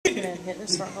getting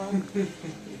something.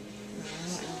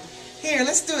 Here,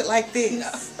 let's do it like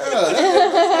this. No.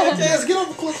 Jess, get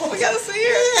on close. We gotta see her.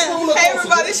 Yeah. Hey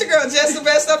everybody, it's your girl Jess the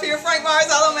Best up here, Frank Myers,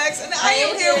 Maxx, and I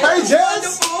am here with the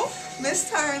wonderful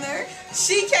Miss Turner.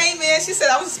 She came in, she said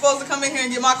I was supposed to come in here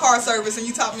and get my car service and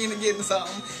you talked me into getting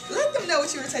something. Let them know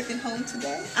what you were taking home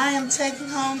today. I am taking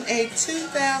home a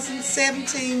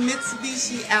 2017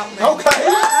 Mitsubishi Outlander. Okay.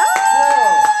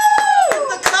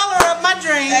 The color of my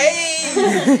dreams.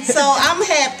 Hey. So I'm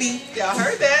happy. Y'all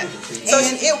heard that. So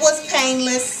and it was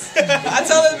painless. I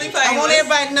told her to be painless. I want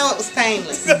everybody to know it was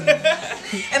painless.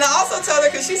 And I also told her,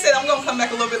 because she said I'm going to come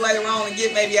back a little bit later on and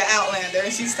get maybe an Outlander,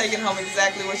 and she's taking home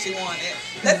exactly what she wanted.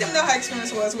 Let them know how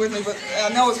experience was with me, but I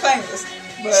know it's painless.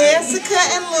 But Jessica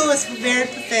and Lewis were very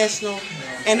professional,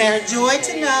 and they're a joy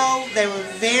to know. They were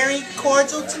very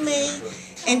cordial to me.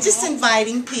 And just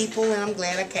inviting people, and I'm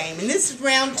glad I came. And this is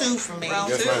round 2 for me.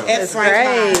 Round 2. At Frank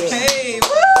Myers. Hey, woo!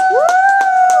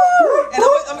 And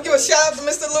I'm going to give a shout out to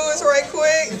Mr. Lewis right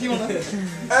quick. If you want to.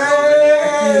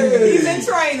 Hey! He's in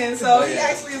training, so he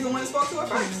actually is the one that spoke to her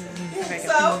first. Yeah.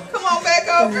 So, come on back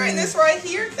over. And this right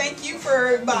here, thank you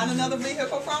for buying another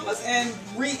vehicle from us and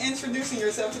reintroducing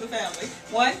yourself to the family.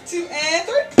 1, 2, and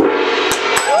 3.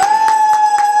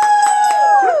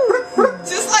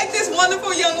 Just like this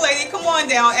wonderful young lady, come on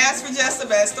down, ask for Jess the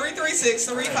Best,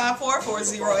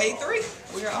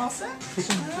 336-354-4083. We are all set.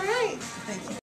 All right. Thank you.